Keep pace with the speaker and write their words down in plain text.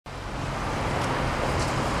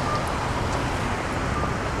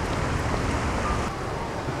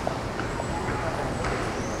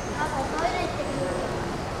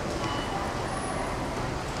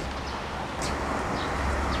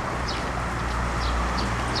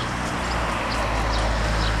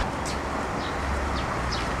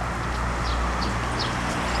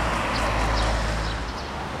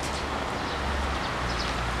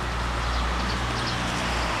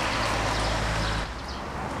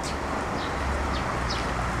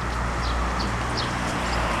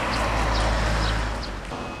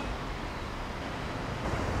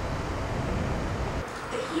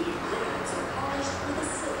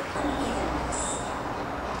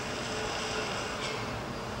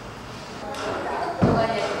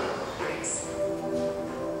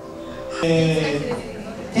テ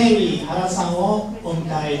リー・ハラさんをお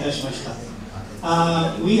迎えいたしました。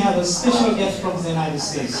We have a special guest from the United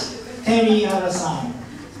States. Terry Hara san,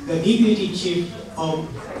 the Deputy Chief of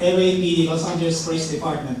LAPD Los Angeles Police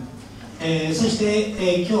Department. そし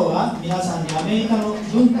て、今日は皆さんにアメリカの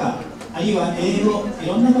文化、あるいは英語、い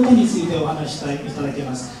ろんなことについてお話しいただき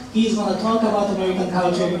ます。He is going to talk about American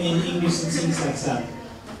culture in English and things like that.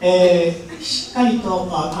 しっかりと、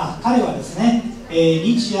彼はですね、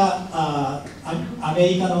日夜アメ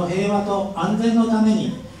リカの平和と安全のため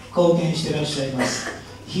に貢献していらっしゃいます。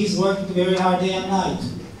He's worked very hard day and night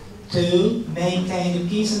to maintain the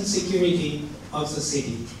peace and security of the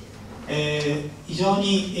city. 非常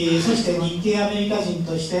に、そして日系アメリカ人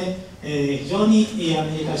として、非常にア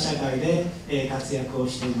メリカ社会で、活躍を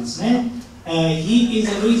していますね。He is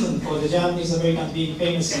a reason for the Japanese Americans being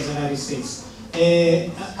famous in the United States.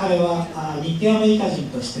 彼は日系アメリカ人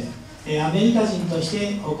として、アメリカ人とし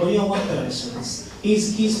て誇りを持っていらっしゃいます。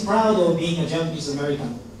He's proud of being a Japanese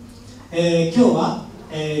American. 今日は、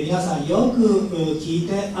皆さんよく聞い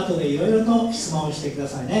て、後でいろいろと質問をしてくだ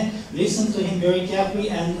さいね。Listen to him very carefully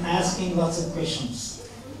and asking lots of questions.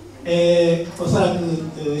 おそら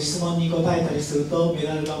く質問に答えたりするとメ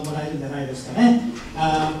ダルがもらえるんじゃないですかね。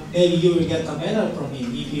Maybe you will get a medal from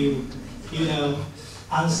him if you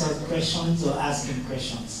answer questions or asking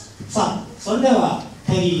questions. さあ、それでは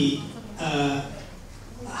テリー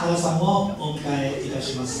原さんをお迎えいた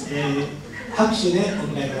します。拍手でお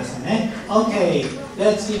迎えくださいね。Okay,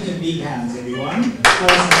 let's give him big hands, everyone.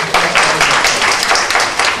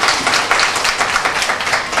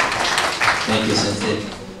 Thank you, Sensei.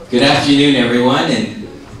 Good afternoon, everyone, and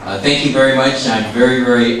thank you very much. I'm very,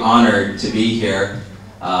 very honored to be here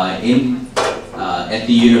at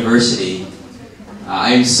the university.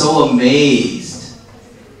 I'm so amazed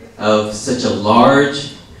of such a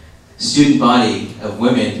large student body of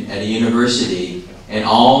women at a university and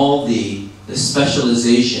all the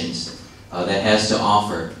specializations that has to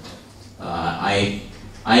offer. I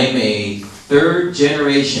am a third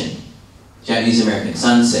generation Japanese American,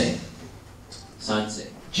 Sansei.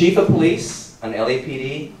 Chief of Police on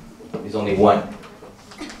LAPD is only one.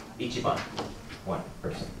 Ichiban, one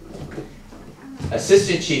person.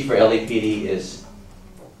 Assistant Chief for LAPD is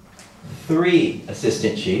 3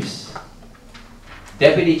 assistant chiefs.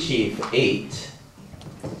 Deputy Chief, 8.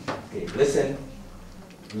 Okay, listen.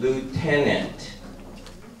 Lieutenant.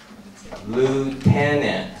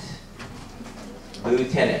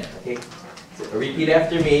 Okay, so repeat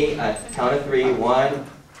after me. Count of 3. 1,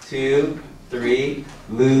 2, 3.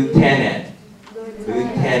 Lieutenant.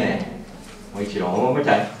 Wait, one more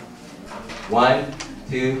time. 1,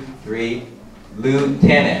 2, 3.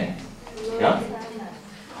 Lieutenant. Yeah?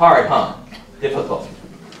 Hard, huh? Difficult.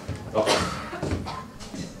 Okay.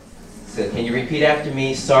 So can you repeat after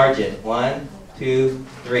me? Sergeant. 1, 2,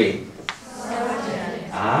 3.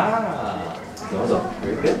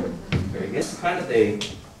 Very good. Very good. It's kind of the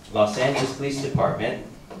Los Angeles Police Department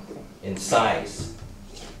in size.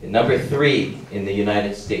 Number 3 in the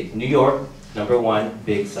United States. New York, number 1,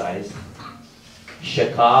 big size.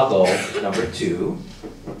 Chicago, number 2.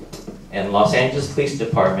 And Los Angeles Police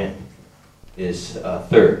Department is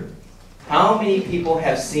 3rd. How many people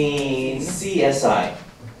have seen CSI?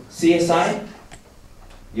 CSI?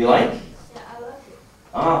 You like?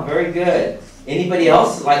 Ah, very good. Anybody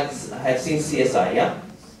else have seen CSI, yeah?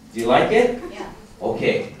 Do you like it? Yeah.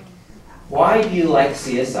 Okay. Why do you like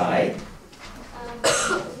CSI?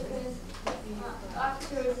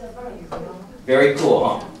 Actors are very cool,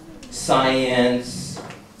 huh? Science,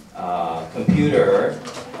 computer,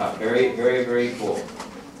 very, very, very cool.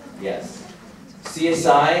 Yes.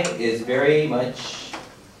 CSI is very much,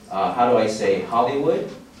 how do I say, Hollywood.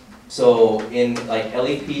 So in like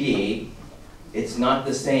LAPD, it's not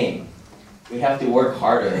the same. We have to work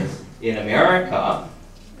harder. In America,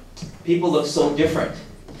 people look so different.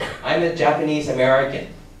 I'm a Japanese American.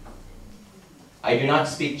 I do not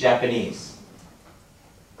speak Japanese.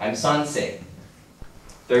 I'm Sansei,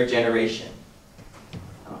 3rd generation.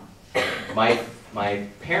 My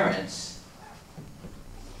parents,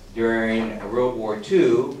 during World War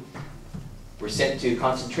II, were sent to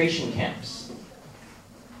concentration camps.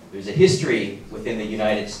 There's a history within the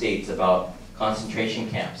United States about concentration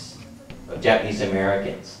camps of Japanese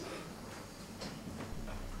Americans.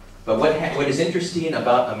 But what is interesting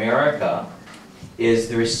about America is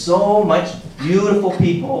there's so much beautiful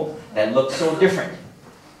people that look so different.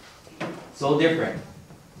 So different.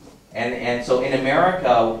 And so in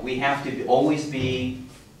America, we have to always be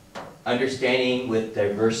understanding with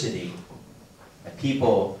diversity.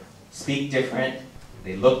 People speak different,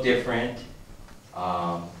 they look different,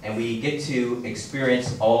 and we get to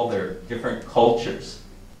experience all their different cultures.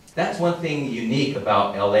 That's one thing unique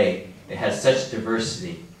about LA. It has such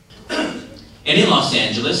diversity. And in Los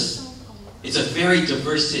Angeles, it's a very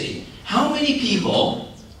diverse city. How many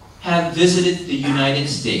people have visited the United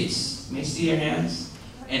States? May I see your hands?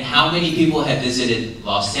 And how many people have visited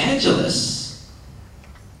Los Angeles?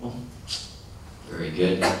 Well, very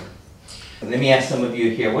good. Let me ask some of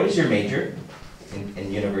you here, what is your major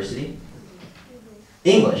in university?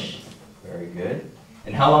 English. Very good.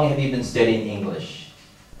 And how long have you been studying English?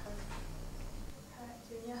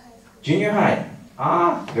 Junior high school. Junior high.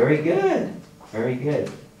 Ah, very good. Very good.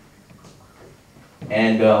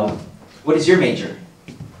 And what is your major?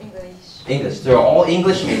 English. English. They're all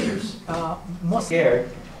English majors. Most scared.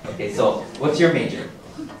 Okay, so what's your major?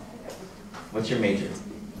 What's your major?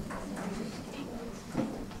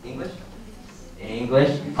 English?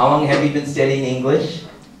 English. How long have you been studying English?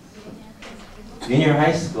 Junior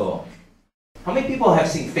high school. How many people have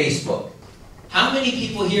seen Facebook? How many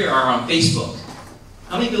people here are on Facebook?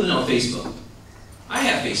 How many people know Facebook? I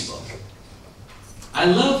have Facebook. I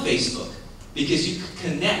love Facebook because you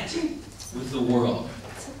can connect with the world.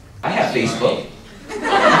 I have Facebook.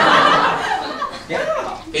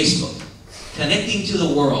 Yeah. Facebook. Connecting to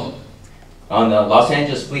the world. On the Los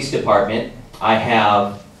Angeles Police Department, I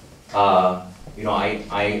have, I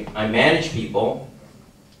manage people,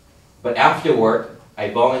 but after work, I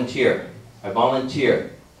volunteer. I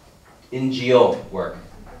volunteer NGO work,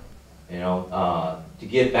 to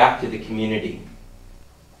give back to the community.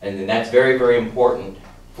 And that's very, very important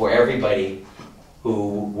for everybody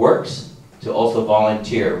who works to also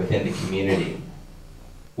volunteer within the community.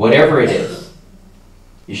 Whatever it is,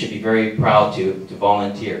 you should be very proud to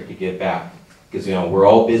volunteer, to give back. Because we're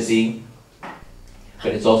all busy,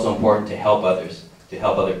 but it's also important to help others, to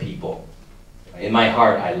help other people. In my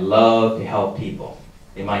heart, I love to help people.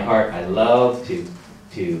 In my heart, I love to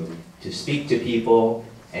speak to people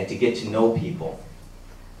and to get to know people.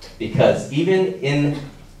 Because even in,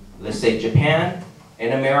 let's say, Japan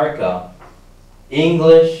and America,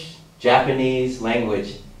 English, Japanese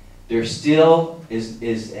language, there still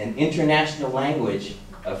is an international language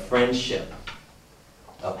of friendship,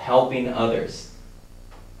 of helping others,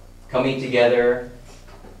 coming together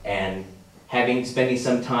and spending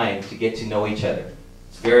some time to get to know each other.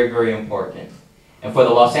 It's very, very important. And for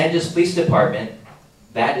the Los Angeles Police Department,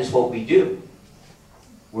 that is what we do.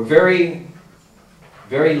 We're very,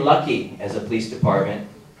 very lucky as a police department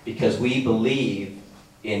because we believe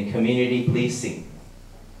in community policing,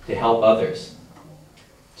 to help others,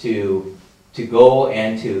 to go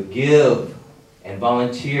and to give and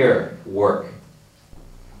volunteer work.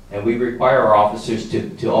 And we require our officers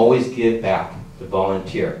to always give back, to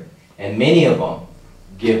volunteer. And many of them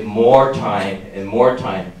give more time and more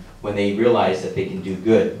time when they realize that they can do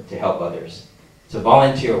good to help others. So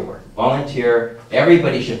volunteer work. Volunteer.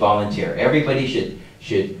 Everybody should volunteer. Everybody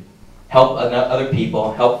should help other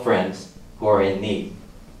people, help friends who are in need.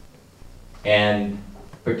 And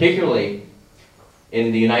particularly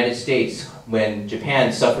in the United States, when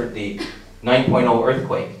Japan suffered the 9.0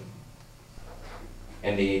 earthquake,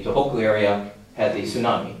 and the Tohoku area had the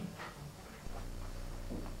tsunami.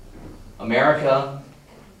 America,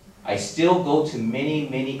 I still go to many,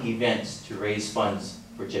 many events to raise funds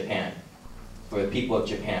for Japan, for the people of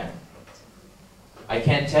Japan. I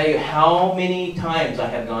can't tell you how many times I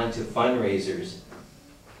have gone to fundraisers,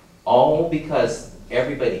 all because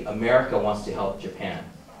everybody, America wants to help Japan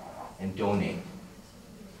and donate.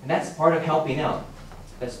 And that's part of helping out.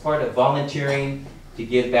 That's part of volunteering to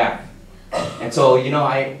give back. And so,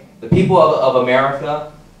 the people of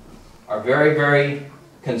America are very, very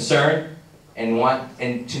concerned and want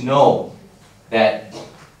to know that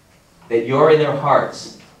you're in their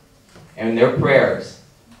hearts and in their prayers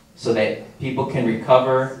so that people can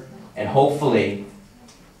recover and hopefully,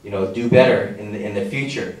 do better in the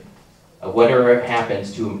future. Whatever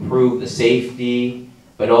happens to improve the safety,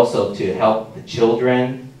 but also to help the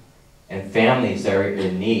children and families that are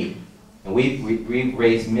in need. And we've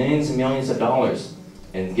raised millions and millions of dollars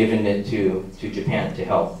and given it to Japan to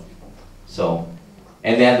help. So,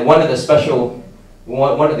 and then one of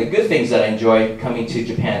the good things that I enjoy coming to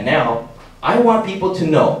Japan now, I want people to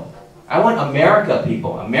know, I want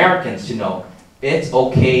Americans to know, it's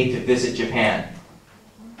okay to visit Japan.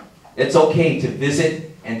 It's okay to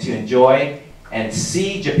visit and to enjoy and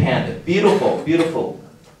see Japan, the beautiful, beautiful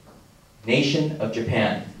nation of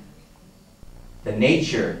Japan. The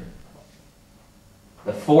nature,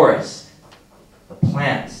 the forest, the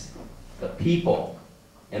plants, the people,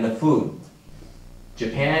 and the food.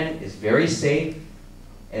 Japan is very safe,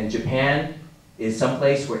 and Japan is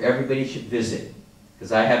someplace where everybody should visit.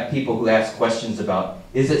 Because I have people who ask questions about,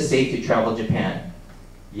 is it safe to travel Japan?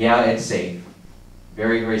 Yeah, it's safe.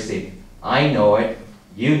 Very, very safe. I know it,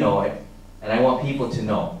 you know it, and I want people to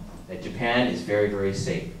know that Japan is very, very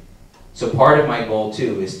safe. So part of my goal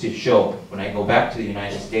too is to show, when I go back to the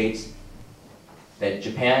United States, that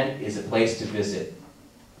Japan is a place to visit.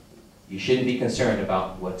 You shouldn't be concerned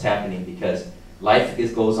about what's happening because life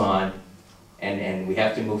goes on and we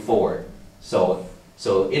have to move forward. So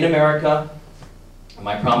in America,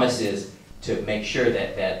 my promise is to make sure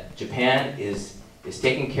that Japan is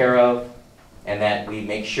taken care of and that we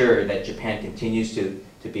make sure that Japan continues to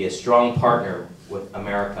be a strong partner with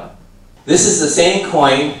America. This is the same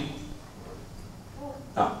coin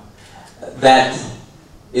that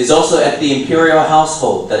is also at the imperial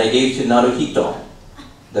household that I gave to Naruhito,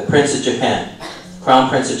 the Prince of Japan, Crown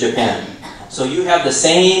Prince of Japan. So you have the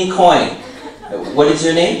same coin. What is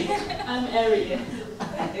your name? I'm Ariel.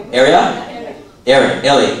 Ariel? Ariel.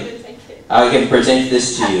 Ellie. I can present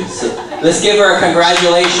this to you. So let's give her a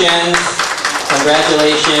congratulations.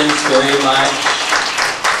 Congratulations very much.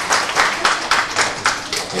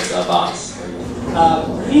 Here's a box.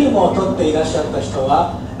 フィルムを撮っていらっしゃった人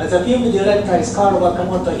は The film director is Carl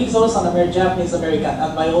Wakamoto. He's also an Japanese American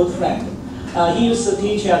and my old friend. He used to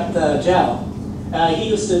teach at JAL. He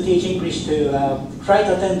used to teach English to flight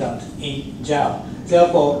attendant in JAL.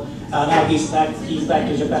 Therefore, now he's back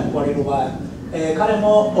to Japan for a little while. 彼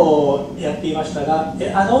もやっていましたが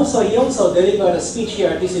and also he also delivered a speech here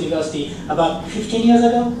at this university about 15 years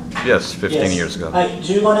ago? Yes, 15 years ago. はい、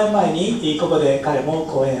15年前にここで彼も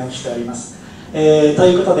講演をしております。と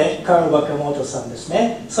いうことで、カール・バカモートさんです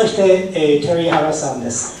ね、そして、テリー・ハラさんで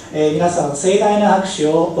す。皆さん、盛大な拍手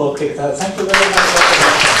をお送りください。は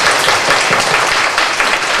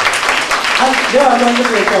い、では、本日の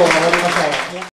講演を終わりましょう。